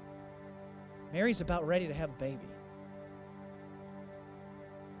 Mary's about ready to have a baby.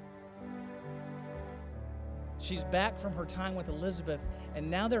 She's back from her time with Elizabeth, and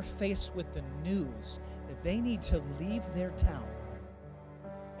now they're faced with the news that they need to leave their town.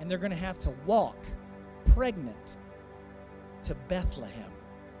 And they're going to have to walk pregnant to Bethlehem.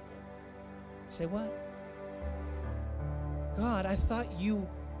 Say what? God, I thought you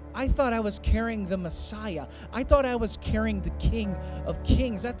I thought I was carrying the Messiah. I thought I was carrying the King of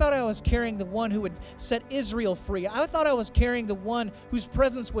Kings. I thought I was carrying the one who would set Israel free. I thought I was carrying the one whose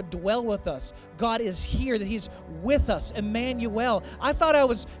presence would dwell with us. God is here, that He's with us, Emmanuel. I thought I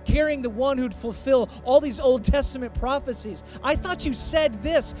was carrying the one who'd fulfill all these Old Testament prophecies. I thought you said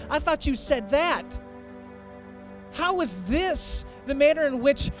this. I thought you said that. How is this the manner in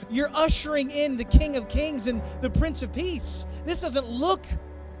which you're ushering in the King of Kings and the Prince of Peace? This doesn't look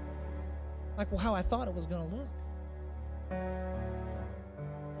like how I thought it was going to look.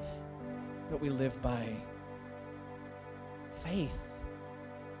 But we live by faith,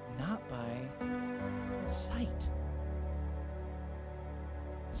 not by sight.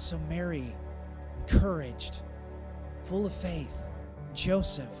 So Mary, encouraged, full of faith,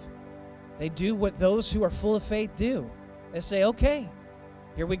 Joseph, they do what those who are full of faith do. They say, okay,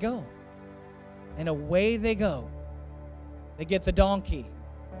 here we go. And away they go. They get the donkey.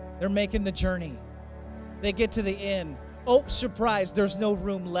 They're making the journey. They get to the inn. Oh, surprise, there's no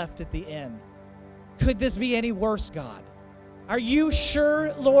room left at the inn. Could this be any worse, God? Are you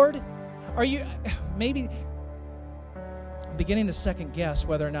sure, Lord? Are you, maybe, I'm beginning to second guess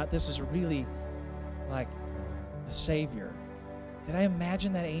whether or not this is really like the Savior. Did I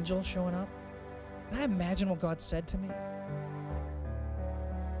imagine that angel showing up? Did I imagine what God said to me?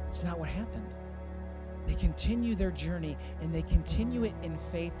 It's not what happened. They continue their journey, and they continue it in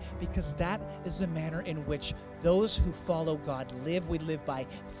faith, because that is the manner in which those who follow God live. We live by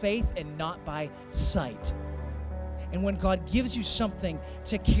faith and not by sight. And when God gives you something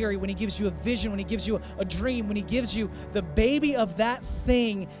to carry, when He gives you a vision, when He gives you a dream, when He gives you the baby of that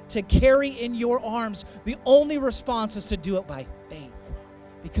thing to carry in your arms, the only response is to do it by faith.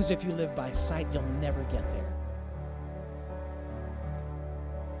 Because if you live by sight, you'll never get there.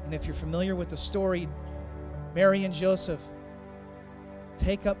 And if you're familiar with the story, Mary and Joseph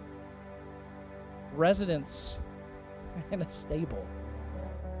take up residence in a stable,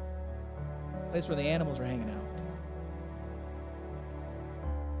 a place where the animals are hanging out.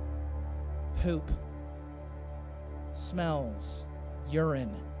 Poop, smells,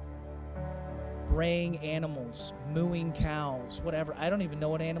 urine, braying animals, mooing cows, whatever. I don't even know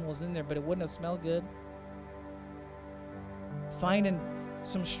what animal's in there, but it wouldn't have smelled good. Finding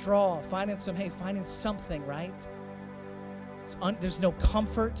some straw, finding some hay, finding something, right? There's no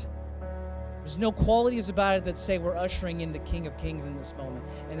comfort. There's no qualities about it that say we're ushering in the King of Kings in this moment.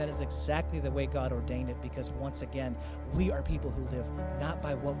 And that is exactly the way God ordained it, because once again, we are people who live not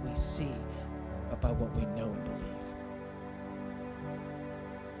by what we see, but by what we know and believe.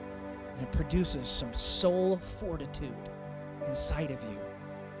 And it produces some soul fortitude inside of you.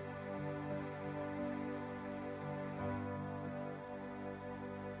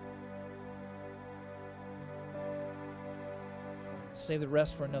 Save the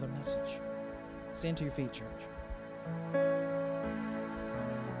rest for another message. Stand to your feet, church.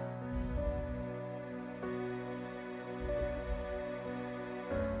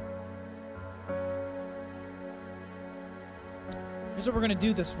 Here's what we're going to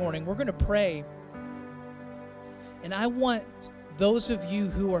do this morning. We're going to pray. And I want those of you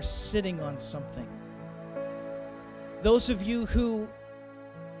who are sitting on something, those of you who,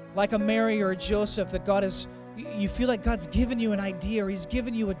 like a Mary or a Joseph, that God is, you feel like God's given you an idea, or He's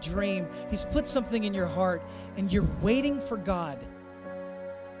given you a dream. He's put something in your heart, and you're waiting for God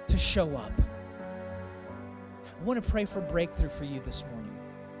to show up. I want to pray for breakthrough for you this morning.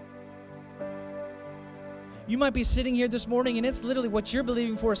 You might be sitting here this morning, and it's literally what you're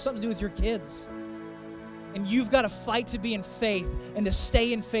believing for is something to do with your kids. And you've got to fight to be in faith and to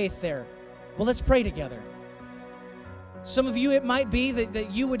stay in faith there. Well, let's pray together. Some of you, it might be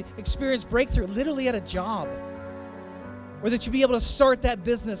that you would experience breakthrough literally at a job, or that you'd be able to start that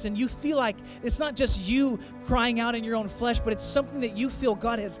business, and you feel like it's not just you crying out in your own flesh, but it's something that you feel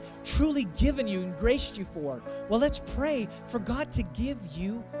God has truly given you and graced you for. Well, let's pray for God to give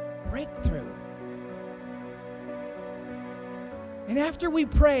you breakthrough. And after we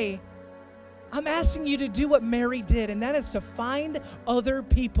pray, I'm asking you to do what Mary did, and that is to find other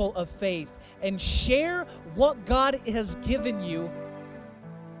people of faith and share what God has given you,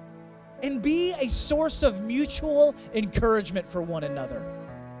 and be a source of mutual encouragement for one another.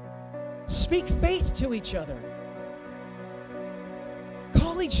 Speak faith to each other.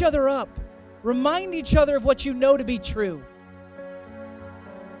 Call each other up. Remind each other of what you know to be true.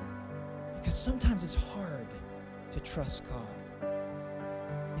 Because sometimes it's hard to trust God,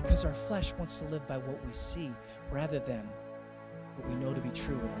 because our flesh wants to live by what we see rather than what we know to be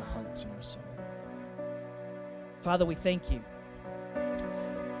true in our hearts and our soul. Father, we thank you.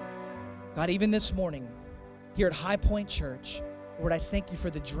 God, even this morning here at High Point Church, Lord, I thank you for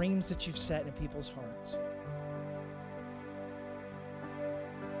the dreams that you've set in people's hearts.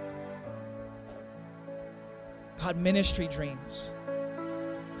 God, ministry dreams,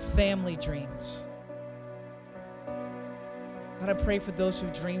 family dreams. God, I pray for those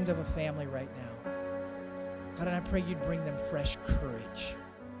who've dreamed of a family right now. God, and I pray you'd bring them fresh courage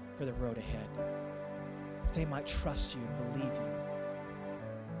for the road ahead, that they might trust you and believe you.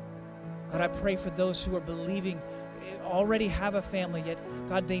 God, I pray for those who are believing, already have a family, yet,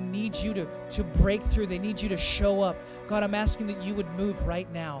 God, they need you to break through. They need you to show up. God, I'm asking that you would move right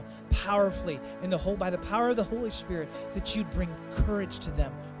now, powerfully, by the power of the Holy Spirit, that you'd bring courage to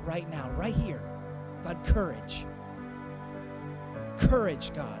them right now, right here. God, courage.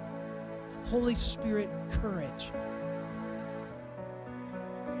 Courage, God. Holy Spirit, courage.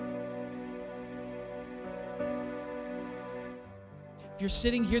 If you're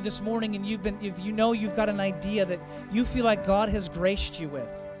sitting here this morning and if you know you've got an idea that you feel like God has graced you with,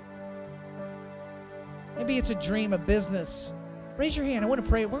 maybe it's a dream, a business, raise your hand. I want to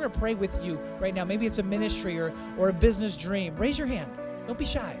pray. We're going to pray with you right now. Maybe it's a ministry or a business dream. Raise your hand. Don't be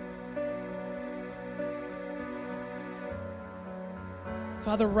shy.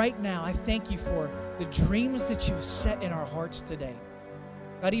 Father, right now, I thank you for the dreams that you've set in our hearts today.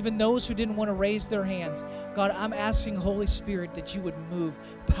 God, even those who didn't want to raise their hands, God, I'm asking, Holy Spirit, that you would move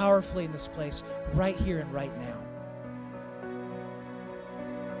powerfully in this place right here and right now.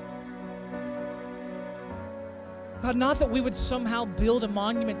 God, not that we would somehow build a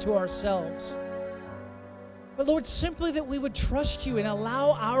monument to ourselves, but Lord, simply that we would trust you and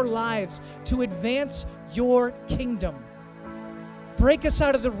allow our lives to advance your kingdom. Break us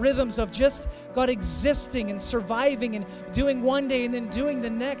out of the rhythms of just, God, existing and surviving and doing one day and then doing the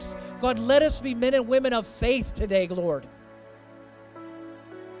next. God, let us be men and women of faith today, Lord.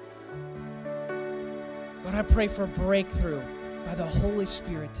 God, I pray for breakthrough by the Holy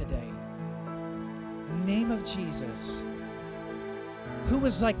Spirit today. In the name of Jesus, who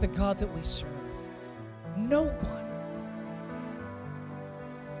is like the God that we serve? No one.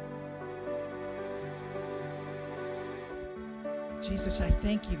 Jesus, I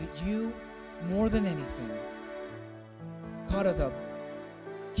thank you that you, more than anything, God, are the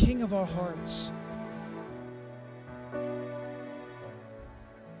King of our hearts.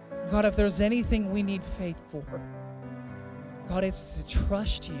 God, if there's anything we need faith for, God, it's to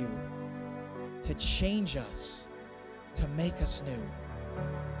trust you, to change us, to make us new.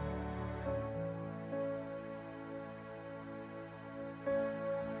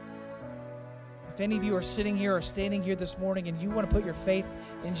 If any of you are sitting here or standing here this morning and you want to put your faith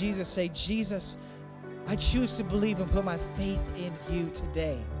in Jesus, say, Jesus, I choose to believe and put my faith in you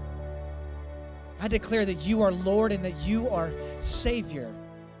today. I declare that you are Lord and that you are Savior.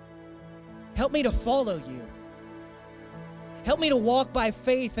 Help me to follow you. Help me to walk by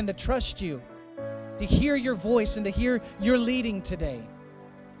faith and to trust you, to hear your voice and to hear your leading today.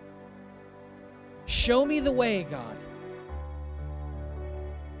 Show me the way, God.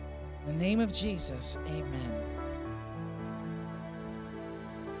 In the name of Jesus, amen.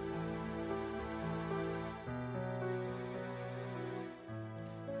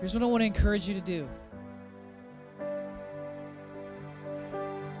 Here's what I want to encourage you to do.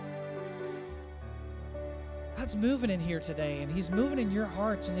 God's moving in here today, and He's moving in your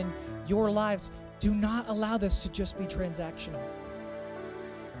hearts and in your lives. Do not allow this to just be transactional.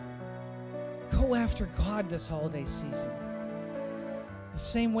 Go after God this holiday season. The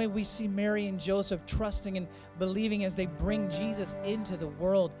same way we see Mary and Joseph trusting and believing as they bring Jesus into the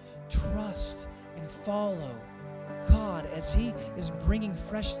world. Trust and follow God as He is bringing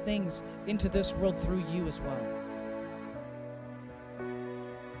fresh things into this world through you as well.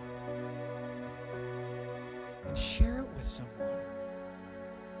 And share it with someone.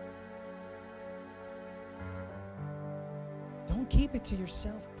 Don't keep it to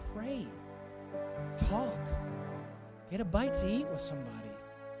yourself. Pray. Talk. Get a bite to eat with somebody.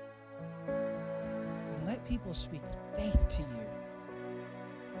 And let people speak faith to you.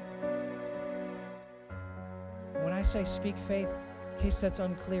 When I say speak faith, in case that's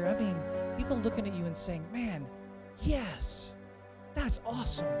unclear, I mean people looking at you and saying, man, yes, that's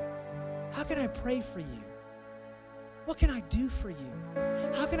awesome. How can I pray for you? What can I do for you?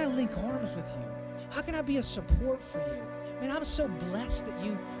 How can I link arms with you? How can I be a support for you? Man, I'm so blessed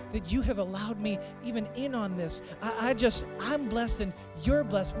that you have allowed me even in on this. I'm blessed and you're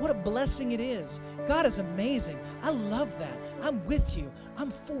blessed. What a blessing it is. God is amazing. I love that. I'm with you. I'm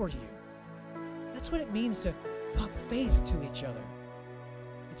for you. That's what it means to talk faith to each other.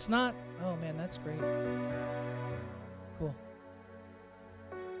 It's not, oh man, that's great. Cool.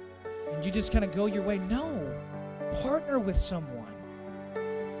 And you just kind of go your way. No. Partner with someone.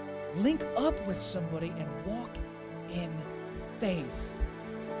 Link up with somebody and walk in faith,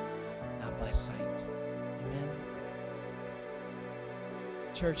 not by sight. Amen.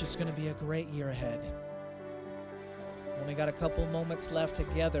 Church, it's going to be a great year ahead. Only got a couple moments left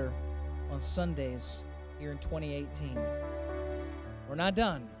together on Sundays here in 2018. We're not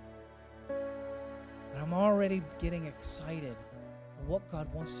done. But I'm already getting excited on what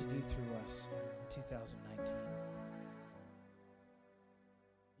God wants to do through us in 2019.